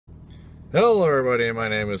Hello everybody, my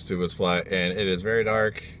name is Tubasplat, and it is very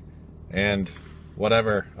dark and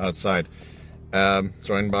whatever outside.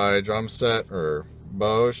 Joined by drum set or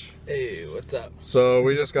Boj. Hey, what's up? So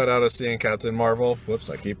we just got out of seeing Captain Marvel. Whoops,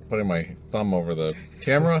 I keep putting my thumb over the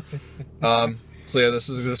camera. So yeah, this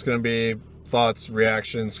is just going to be thoughts,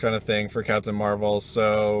 reactions kind of thing for Captain Marvel.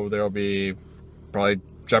 So there will be probably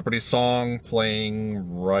Jeopardy song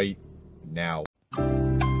playing right now.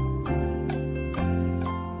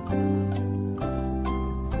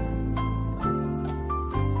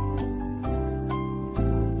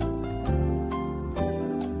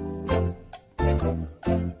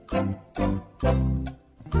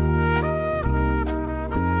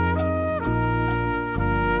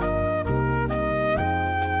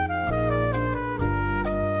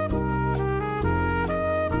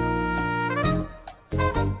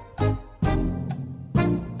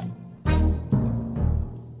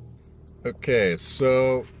 Okay,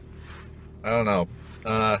 so I don't know.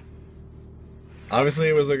 Obviously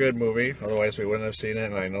it was a good movie, otherwise we wouldn't have seen it,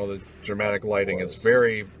 and I know the dramatic lighting is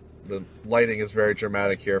very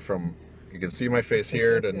dramatic here. From you can see my face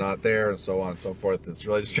here to not there, and so on and so forth. It's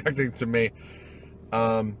really distracting to me.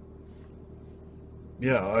 Yeah,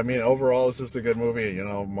 I mean, overall it's just a good movie. You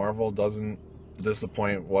know, Marvel doesn't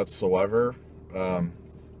disappoint whatsoever.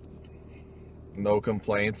 No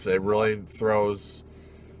complaints. It really throws...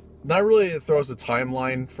 Not really, it throws the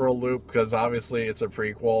timeline for a loop, because obviously it's a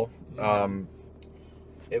prequel.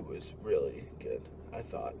 It was really good, I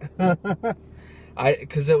thought.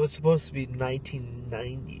 Because it was supposed to be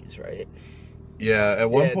 1990s, right? Yeah,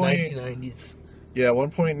 at one point... 1990s. Yeah, at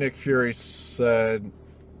one point Nick Fury said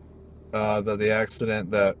that the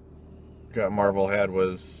accident that Marvel had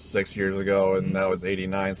was 6 years ago, and that was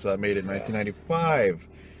 89, so that made it 1995.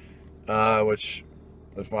 Which...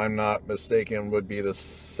 if I'm not mistaken, would be the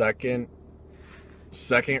second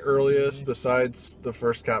earliest besides the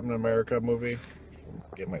first Captain America movie.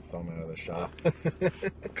 Get my thumb out of the shot.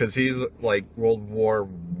 Because he's like World War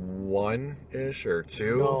I-ish or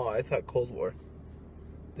II. No, I thought Cold War.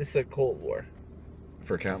 They said Cold War.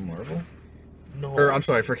 For Captain Marvel? No. Or, I'm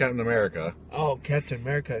sorry, for Captain America. Oh, Captain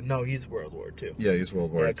America. No, he's World War II. Yeah, he's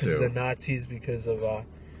World War II. Because the Nazis, because of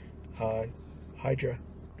Hydra.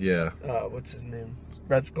 Yeah. What's his name?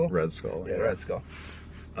 Red Skull? Red Skull. Yeah, Red Skull.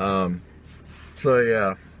 So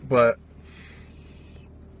yeah, but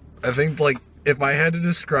I think, like, if I had to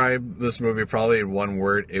describe this movie probably in one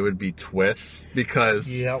word, it would be twists, because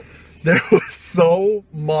there was so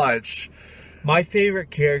much. My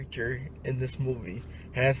favorite character in this movie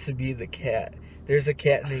has to be the cat. There's a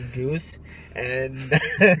cat named Goose, and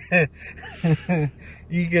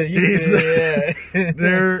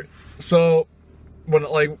they're so when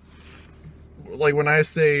when I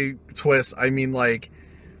say twist, I mean, like,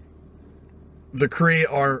 the Kree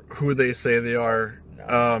aren't who they say they are.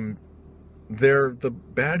 No. They're the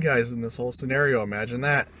bad guys in this whole scenario. Imagine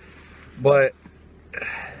that. But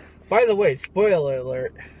by the way, spoiler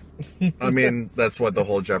alert. I mean, that's what the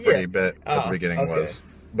whole Jeopardy bit at the beginning was.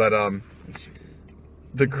 But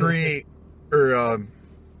the Kree, or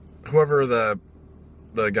whoever the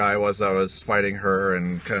guy was that was fighting her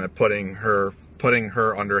and kind of putting her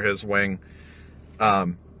under his wing.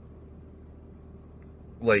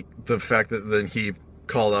 Like, the fact that then he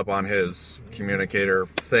called up on his communicator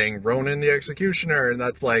thing, Ronan the Executioner, and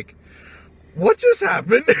that's like, what just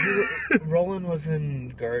happened? Roland was in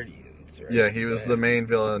Guardians, right? Yeah, he was the main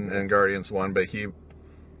villain in Guardians 1, but he...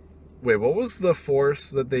 Wait, what was the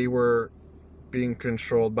force that they were being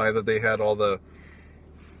controlled by, that they had all the...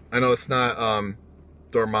 I know it's not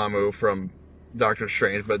Dormammu from Doctor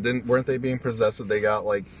Strange, but weren't they being possessed that they got,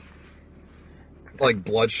 like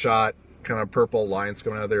bloodshot, kind of purple lines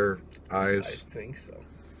coming out of their eyes? I think so.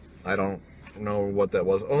 I don't know what that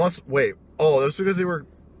was. Unless, wait, that was because they were...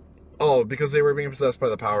 because they were being possessed by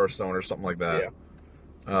the Power Stone or something like that.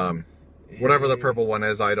 Yeah. Whatever the purple one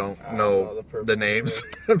is, I don't know the names.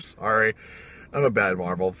 I'm sorry. I'm a bad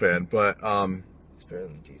Marvel fan, but... It's better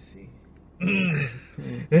than DC.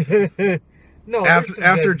 No,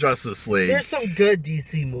 after Justice League. There's some good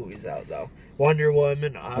DC movies out, though. Wonder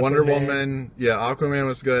Woman, Aquaman. Wonder Woman, yeah, Aquaman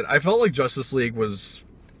was good. I felt like Justice League was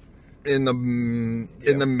in the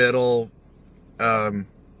middle. It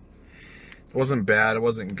wasn't bad, it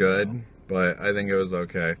wasn't good, but I think it was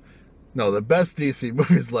okay. No, the best DC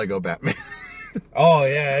movie is Lego Batman. Oh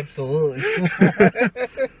yeah, absolutely.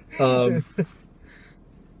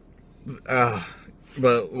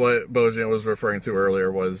 But what Bojan was referring to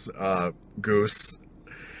earlier was Goose.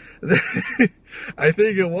 I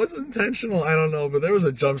think it was intentional, I don't know, but there was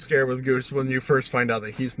a jump scare with Goose when you first find out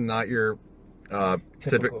that he's not your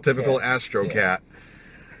typical Astro Cat.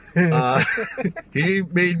 He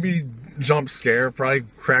made me jump scare, probably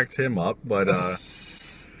cracked him up, but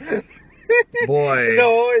boy.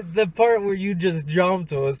 No, the part where you just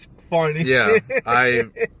jumped was funny. Yeah, I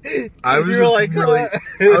was just like, really, what?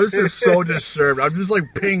 I was just so disturbed. I'm just like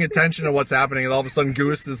paying attention to what's happening, and all of a sudden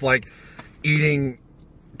Goose is like eating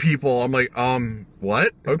people. I'm like,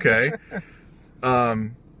 what? Okay.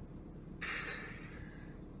 Then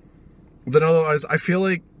otherwise, I feel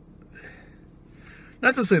like,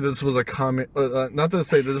 not to say this was a not to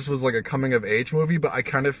say that this was like a coming of age movie, but I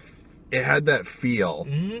kind of, it had that feel.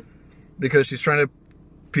 Mm-hmm. Because she's trying to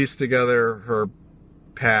piece together her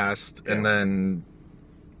past and then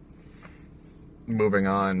moving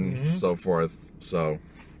on, so forth. So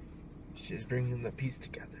she's bringing the piece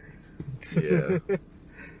together. Yeah.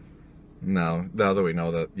 Now that we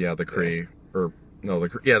know that, the Kree, or no, the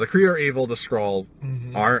Kree are evil. The Skrull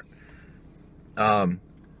aren't.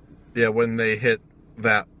 When they hit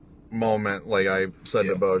that moment, like I said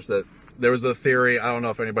to Bosch, that there was a theory. I don't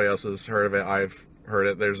know if anybody else has heard of it. I've heard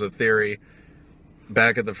it. There's a theory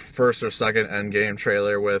back at the first or second Endgame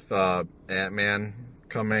trailer with Ant-Man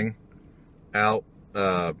coming out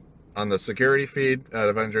on the security feed at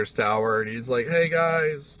Avengers Tower, and he's like, "Hey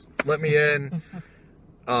guys, let me in."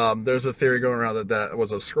 There's a theory going around that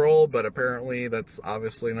was a Skrull, but apparently that's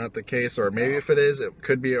obviously not the case. Or maybe if it is, it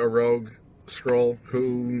could be a rogue Skrull.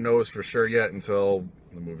 Who knows for sure yet until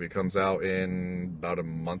the movie comes out in about a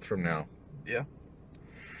month from now. Yeah.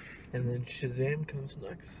 And then Shazam comes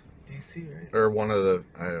next. DC, right? Or one of the,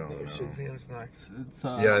 I don't know. Shazam's next. It's,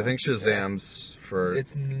 yeah, I think Shazam's for...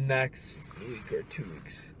 It's next week or 2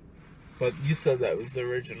 weeks. But you said that was the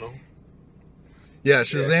original. Yeah,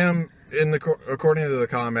 Shazam, according to the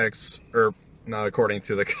comics, or not according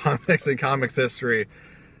to the comics, in comics history,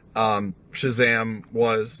 Shazam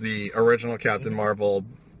was the original Captain Marvel,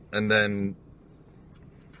 and then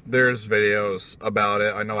there's videos about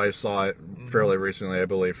it. I know I saw it fairly recently, I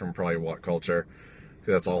believe, from probably What Culture.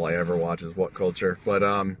 That's all I ever watch is What Culture. But,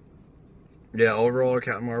 yeah, overall,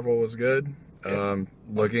 Captain Marvel was good.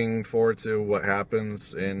 Looking forward to what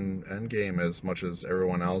happens in Endgame as much as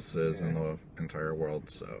everyone else is in the entire world,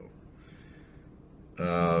 so...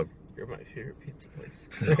 You're my favorite pizza place.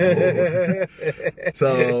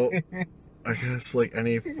 So, I guess, like,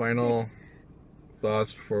 any final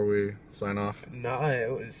thoughts before we sign off? No, it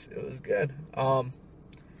was good.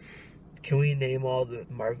 Can we name all the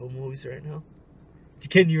Marvel movies right now?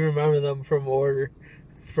 Can you remember them from order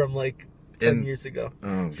from like 10 years ago?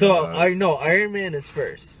 Oh, so God. I know Iron Man is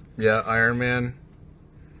first. Yeah, Iron Man.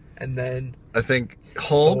 And then I think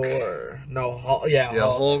Hulk. Thor. No, Hulk. Yeah,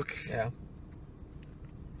 Hulk. Yeah.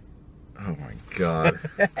 Oh my God!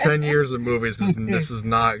 10 years of movies. This is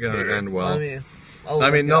not going to end well.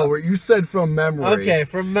 I mean, no. You said from memory. Okay,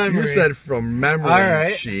 from memory. You said from memory. All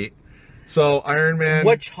right. Sheet. So Iron Man.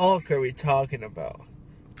 Which Hulk are we talking about?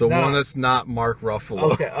 The one that's not Mark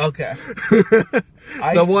Ruffalo. Okay.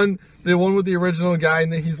 The one with the original guy,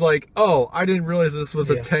 and then he's like, "Oh, I didn't realize this was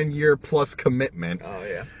a 10-year plus commitment." Oh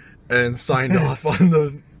yeah. And signed off on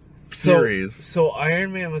the series. So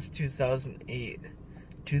Iron Man was 2008.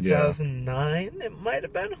 2009, it might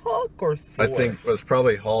have been Hulk or Thor. I think it was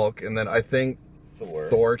probably Hulk, and then I think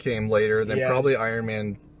Thor came later, then probably Iron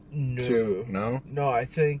Man 2. No? No, I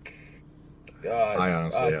think I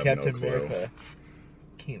honestly have Captain no clue. America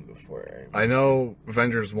came before Iron Man. I know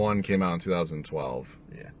Avengers 1 came out in 2012.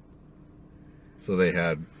 Yeah. So they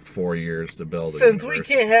had 4 years to build it. Since we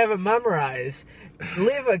can't have it memorized,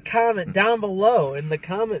 leave a comment down below in the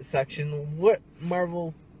comment section what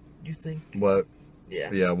Marvel you think. What?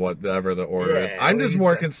 Yeah, whatever the order is. I'm just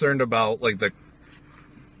more concerned about like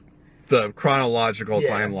the chronological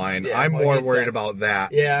timeline. Yeah, I'm more worried about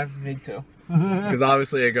that. Yeah, me too. Because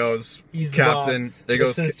obviously it goes Captain. It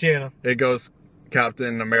goes his channel. It goes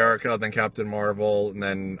Captain America, then Captain Marvel, and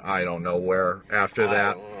then I don't know where after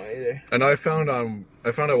that. I don't know either. And I found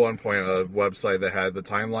at one point a website that had the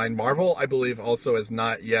timeline. Marvel, I believe, also has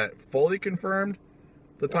not yet fully confirmed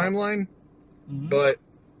the timeline, but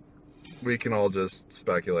we can all just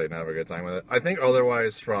speculate and have a good time with it. I think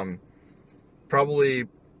otherwise, from probably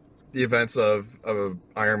the events of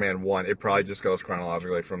Iron Man 1, it probably just goes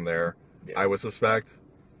chronologically from there, I would suspect.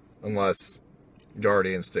 Unless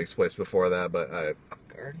Guardians takes place before that, but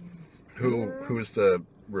Guardians? who's to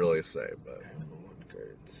really say? But I don't know what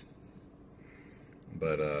Guardians.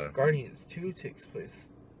 But Guardians 2 takes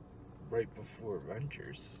place right before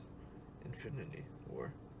Avengers Infinity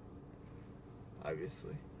War.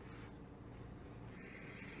 Obviously.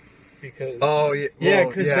 Because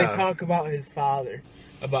because they talk about his father,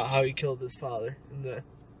 about how he killed his father in the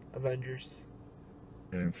Avengers.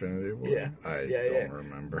 In Infinity War? Yeah. I Yeah, don't yeah.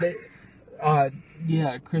 remember.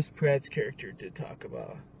 Yeah, Chris Pratt's character did talk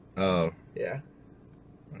about. Oh. Yeah.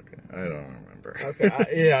 Okay, I don't remember.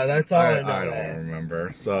 Okay, yeah, that's all I know. I don't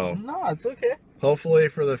remember. So no, it's okay. hopefully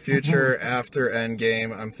for the future after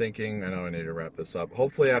Endgame, I'm thinking. I know I need to wrap this up.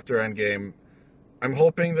 Hopefully after Endgame, I'm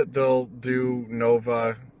hoping that they'll do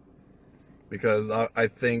Nova, because I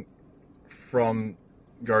think from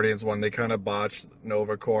Guardians 1 they kind of botched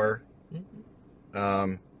Nova Corps.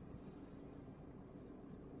 And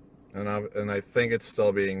I think it's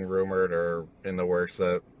still being rumored or in the works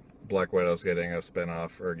that Black Widow's getting a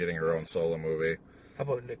spin-off or getting her own solo movie. How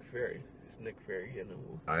about Nick Fury? Is Nick Fury getting a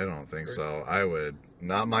movie? I don't think so. I would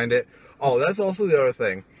not mind it. Oh, that's also the other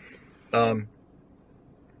thing.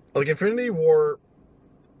 Like Infinity War,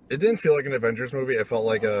 it didn't feel like an Avengers movie. It felt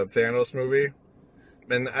like a Thanos movie.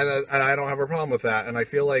 And I don't have a problem with that. And I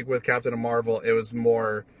feel like with Captain Marvel, it was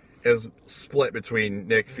split between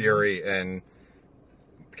Nick Fury and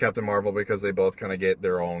Captain Marvel, because they both kind of get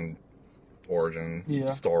their own origin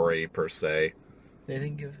story per se. They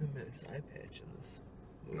didn't give him his eye patch in this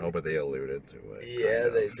movie. No, but they alluded to it. Yeah,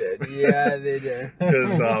 they did. Yeah, they did.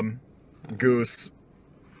 Because Goose,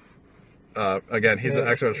 again, he's an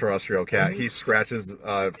extraterrestrial cat. He scratches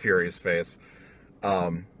Fury's face.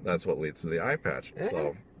 That's what leads to the eye patch.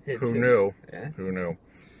 So who knew? Yeah. Who knew?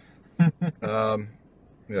 Yeah,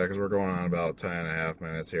 because we're going on about 10.5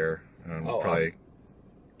 minutes here, and probably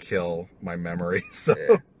kill my memory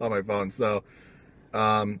on my phone. So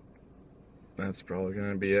that's probably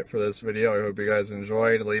going to be it for this video. I hope you guys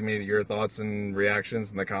enjoyed. Leave me your thoughts and reactions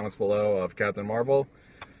in the comments below of Captain Marvel.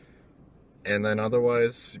 And then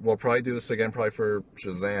otherwise, we'll probably do this again probably for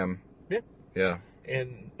Shazam. Yeah. Yeah.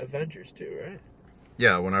 And Avengers too, right?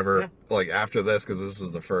 Yeah, whenever, like after this, because this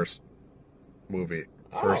is the first movie,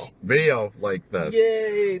 first video like this.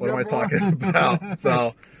 Yay! What am I talking about?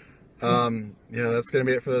 So, yeah, that's going to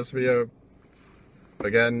be it for this video.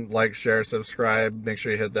 Again, like, share, subscribe. Make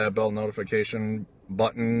sure you hit that bell notification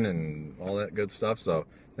button and all that good stuff. So,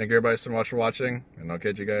 thank you everybody so much for watching, and I'll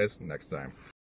catch you guys next time.